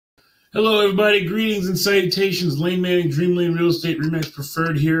Hello, everybody. Greetings and salutations. Lane Manning, Dream Lane Real Estate, Remax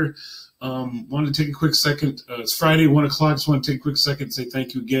Preferred here. Wanted to take a quick second. It's Friday, 1 o'clock. Just want to take a quick second and say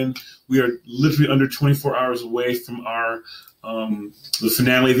thank you again. We are literally under 24 hours away from our the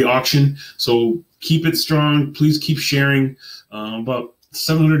finale of the auction. So keep it strong. Please keep sharing. About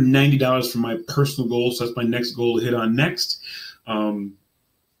 $790 for my personal goal. So that's my next goal to hit on next.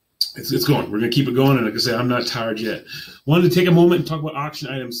 It's going. We're going to keep it going. And like I said, I'm not tired yet. Wanted to take a moment and talk about auction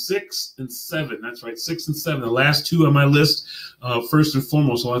items 6 and 7. That's right, 6 and 7. The last two on my list. First and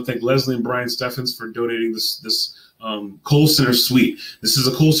foremost, I want to thank Leslie and Brian Steffens for donating this Kohl Center suite. This is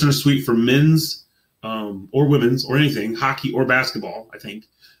a Kohl Center suite for men's or women's or anything, hockey or basketball, I think.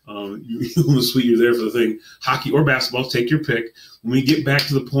 You own the suite, you're there for the thing. Hockey or basketball, take your pick. When we get back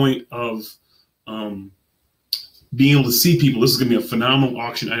to the point of being able to see people, this is going to be a phenomenal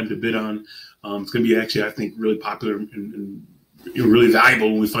auction item to bid on. It's going to be actually, I think, really popular and really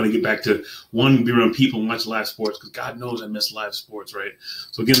valuable when we finally get back to, one, be around people and watch live sports, because God knows I miss live sports, right?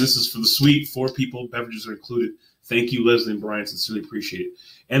 So again, this is for the suite, 4 people, beverages are included. Thank you, Leslie and Brian, sincerely appreciate it.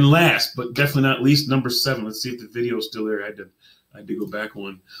 And last, but definitely not least, number 7, let's see if the video is still there. I had to go back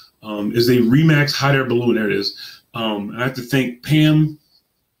one, is a Remax hot air balloon. There it is. And I have to thank Pam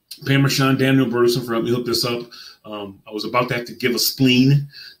Rashawn, Daniel Burleson for helping me hook this up. I was about to have to give a spleen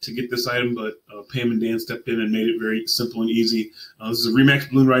to get this item, but Pam and Dan stepped in and made it very simple and easy. This is a Remax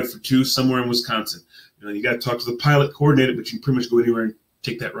balloon ride for 2 somewhere in Wisconsin. You got to talk to the pilot, coordinate it, but you can pretty much go anywhere and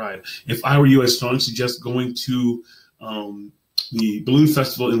take that ride. If I were you, I strongly suggest going to the Balloon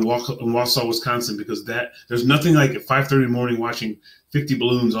Festival in Wausau, Wisconsin, because there's nothing like at 5:30 in the morning watching 50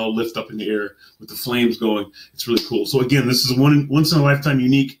 balloons all lift up in the air with the flames going. It's really cool. So again, this is a once in a lifetime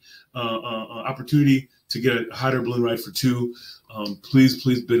unique opportunity to get a hot air balloon ride for 2. Please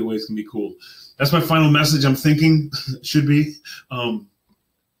bid away. It's gonna be cool. That's my final message. I'm thinking should be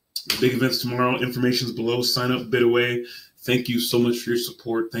big events tomorrow. Information's below. Sign up, bid away. Thank you so much for your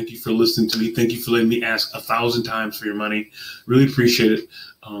support. Thank you for listening to me. Thank you for letting me ask 1,000 times for your money. Really appreciate it.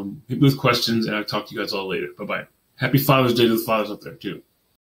 Hit me with questions, and I'll talk to you guys all later. Bye-bye. Happy Father's Day to the fathers up there, too.